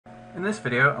In this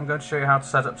video I'm going to show you how to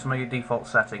set up some of your default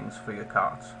settings for your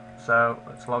cart. So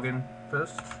let's log in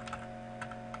first.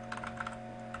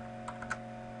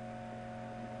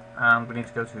 And we need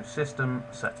to go to System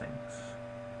Settings.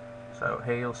 So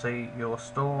here you'll see your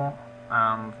store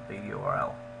and the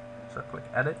URL. So click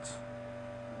Edit.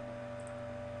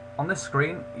 On this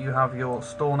screen you have your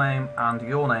store name and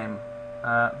your name.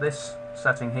 This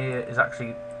setting here is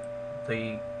actually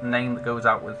the name that goes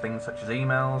out with things such as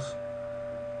emails.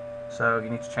 So you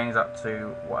need to change that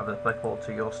to whatever is applicable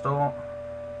to your store.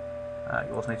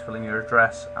 You also need to fill in your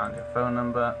address and your phone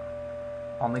number.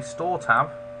 On the store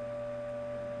tab,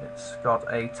 it's got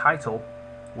a title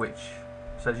which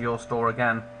says your store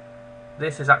again.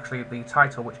 This is actually the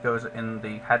title which goes in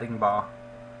the heading bar.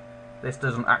 This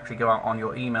doesn't actually go out on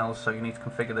your emails, so you need to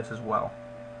configure this as well.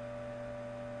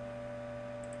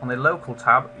 On the local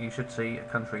tab you should see a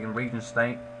country and region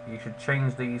state. You should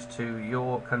change these to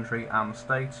your country and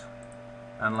state,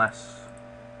 unless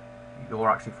you're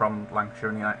actually from Lancashire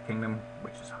in the United Kingdom,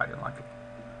 which is highly unlikely.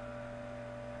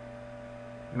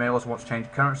 You may also want to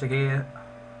change currency here,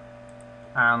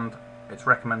 and it's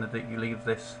recommended that you leave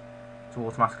this to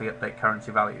automatically update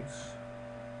currency values.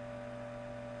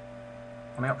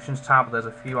 On the options tab there's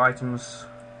a few items,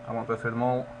 I won't go through them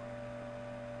all.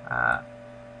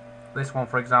 This one,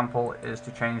 for example, is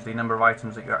to change the number of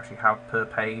items that you actually have per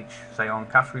page, say on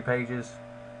category pages.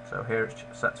 So here it's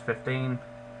set to 15,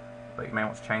 but you may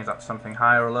want to change that to something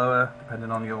higher or lower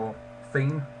depending on your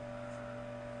theme.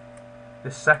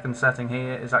 This second setting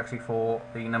here is actually for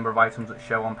the number of items that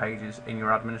show on pages in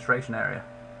your administration area,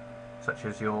 such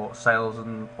as your sales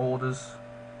and orders.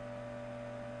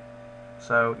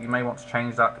 So you may want to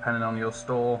change that depending on your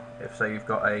store. If say you've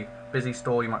got a busy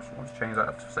store, you might want to change that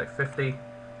up to say 50,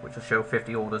 which will show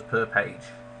 50 orders per page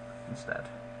instead.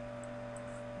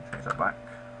 Change that back.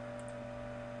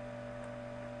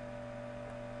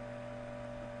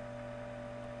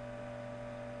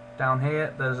 Down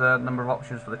here there's a number of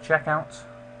options for the checkout.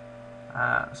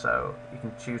 So you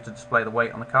can choose to display the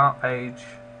weight on the cart page,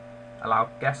 allow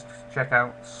guest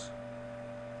checkouts.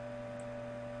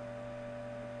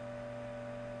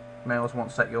 You may also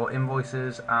want to set your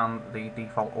invoices and the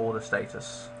default order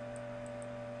status.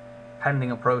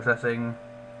 Pending or processing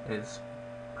is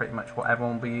pretty much what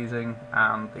everyone will be using,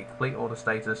 and the complete order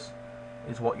status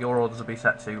is what your orders will be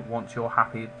set to once you're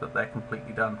happy that they're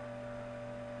completely done.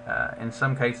 In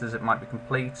some cases it might be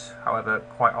complete, however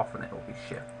quite often it will be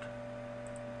shipped.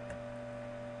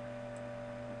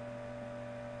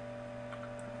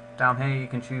 Down here you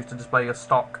can choose to display your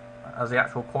stock as the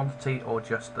actual quantity or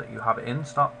just that you have it in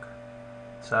stock.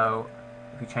 So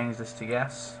if you change this to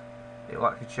yes, it will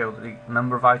actually show the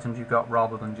number of items you've got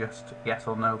rather than just yes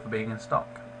or no for being in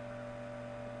stock.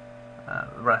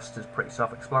 The rest is pretty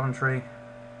self-explanatory.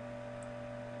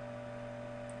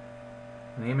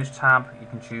 In the image tab you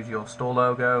can choose your store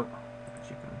logo, which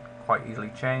you can quite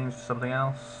easily change to something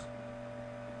else.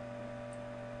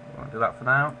 We won't do that for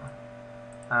now.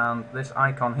 And this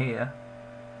icon here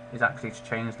is actually to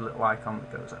change the little icon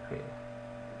that goes up here.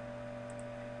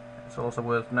 It's also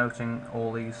worth noting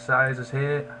all these sizes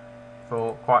here.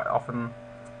 For quite often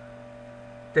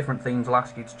different themes will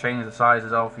ask you to change the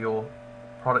sizes of your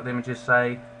product images,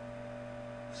 say,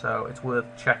 so it's worth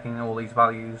checking all these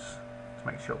values to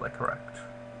make sure they're correct.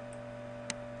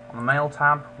 On the mail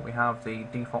tab we have the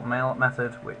default mail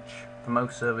method, which for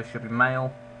most servers should be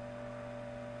mail.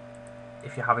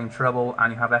 If you're having trouble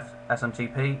and you have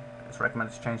SMTP, it's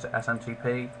recommended to change to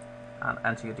SMTP and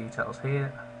enter your details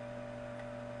here.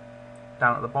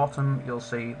 Down at the bottom you'll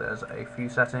see there's a few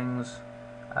settings.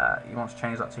 You want to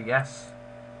change that to yes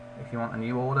if you want a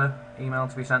new order email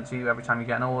to be sent to you every time you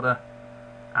get an order,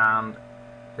 and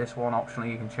this one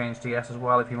optionally you can change to yes as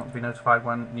well if you want to be notified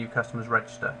when new customers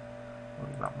register. We'll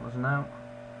leave that one as a no.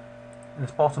 In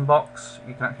this bottom box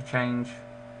you can actually change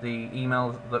the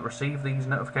emails that receive these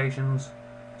notifications,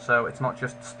 so it's not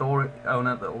just the store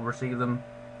owner that will receive them.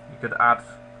 You could add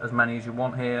as many as you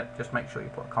want here, just make sure you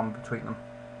put a comma between them.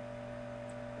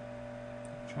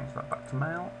 Change that back to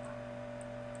mail.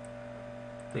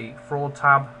 The fraud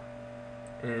tab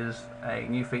is a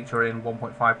new feature in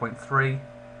 1.5.3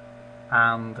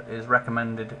 and is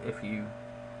recommended if you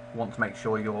want to make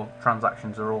sure your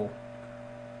transactions are all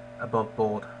above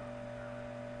board.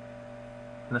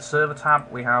 In the server tab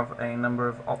we have a number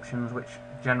of options which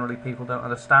generally people don't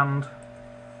understand,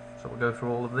 so we'll go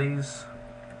through all of these.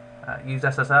 Use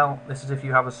SSL, this is if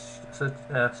you have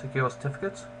a secure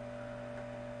certificate.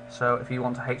 So if you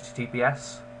want a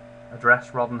HTTPS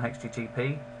address rather than HTTP,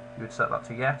 you would set that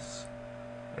to yes.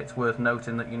 It's worth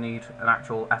noting that you need an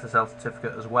actual SSL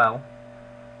certificate as well.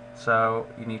 So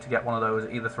you need to get one of those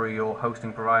either through your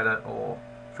hosting provider or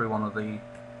through one of the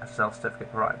SSL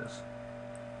certificate providers.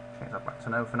 Change that back to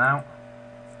no for now.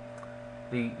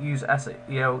 The use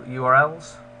SEO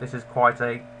URLs. This is quite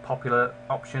a popular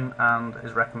option and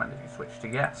is recommended you switch to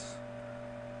yes.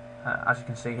 As you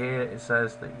can see here, it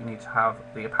says that you need to have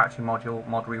the Apache module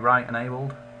mod rewrite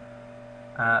enabled.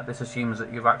 This assumes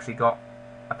that you've actually got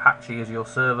Apache as your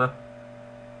server.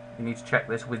 You need to check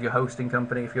this with your hosting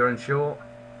company if you're unsure.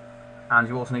 And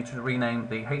you also need to rename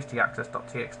the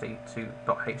htaccess.txt to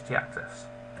 .htaccess.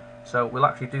 So we'll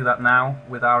actually do that now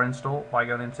with our install by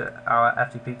going into our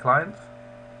FTP client.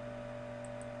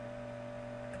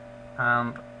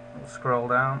 And we'll scroll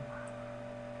down.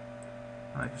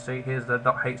 And you can see here's the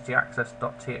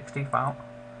 .htaccess.txt file.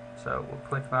 So we'll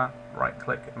click that, right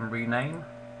click and rename.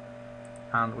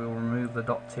 And we will remove the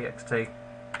 .txt.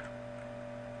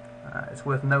 It's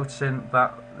worth noticing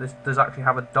that this does actually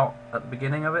have a dot at the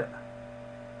beginning of it.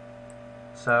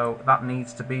 So that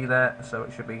needs to be there, so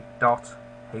it should be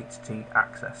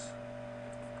 .htaccess.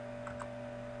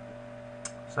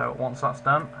 So once that's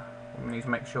done, we need to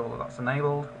make sure that that's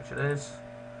enabled, which it is.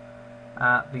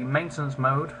 The maintenance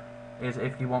mode is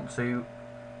if you want to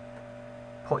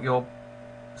put your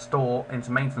store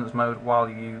into maintenance mode while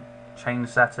you change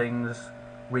settings,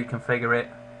 reconfigure it,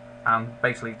 and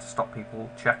basically to stop people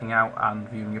checking out and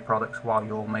viewing your products while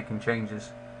you're making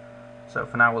changes. So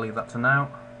for now we'll leave that to no.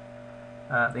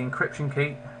 The encryption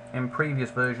key, in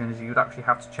previous versions you'd actually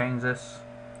have to change this,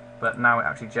 but now it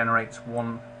actually generates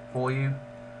one for you.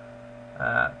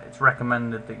 It's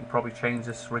recommended that you probably change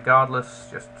this regardless,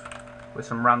 just with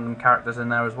some random characters in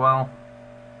there as well.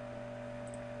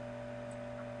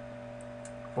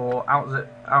 For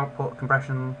output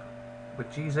compression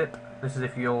with gzip, this is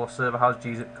if your server has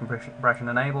gzip compression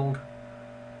enabled.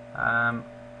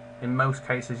 In most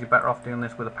cases you're better off doing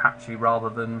this with Apache rather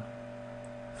than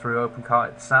through OpenCart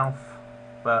itself,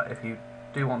 but if you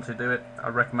do want to do it, I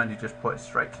recommend you just put it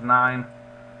straight to 9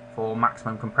 for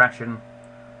maximum compression.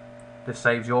 This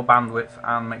saves your bandwidth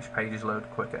and makes your pages load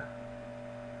quicker.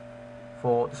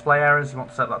 For display errors, you want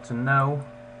to set that to no,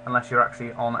 unless you're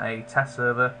actually on a test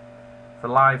server. For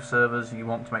live servers, you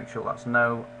want to make sure that's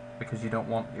no, because you don't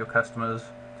want your customers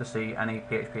to see any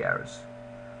PHP errors.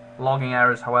 Logging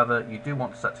errors, however, you do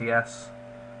want to set to yes,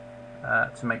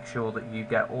 to make sure that you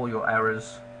get all your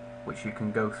errors, which you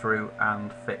can go through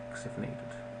and fix if needed.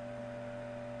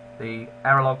 The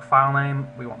error log file name,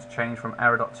 we want to change from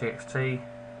error.txt to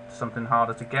something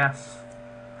harder to guess.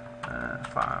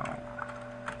 File.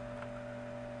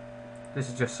 This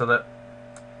is just so that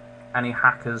any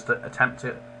hackers that attempt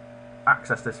to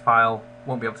access this file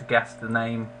won't be able to guess the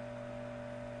name,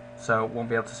 so won't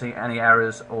be able to see any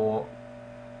errors or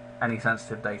any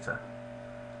sensitive data.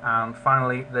 And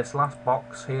finally, this last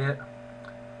box here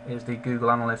is the Google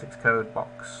Analytics code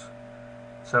box.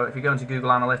 So if you go into Google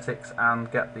Analytics and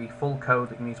get the full code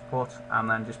that you need to put and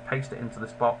then just paste it into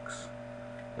this box,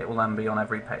 it will then be on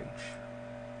every page.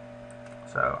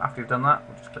 So after you've done that,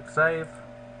 we'll just click save,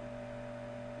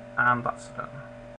 and that's done.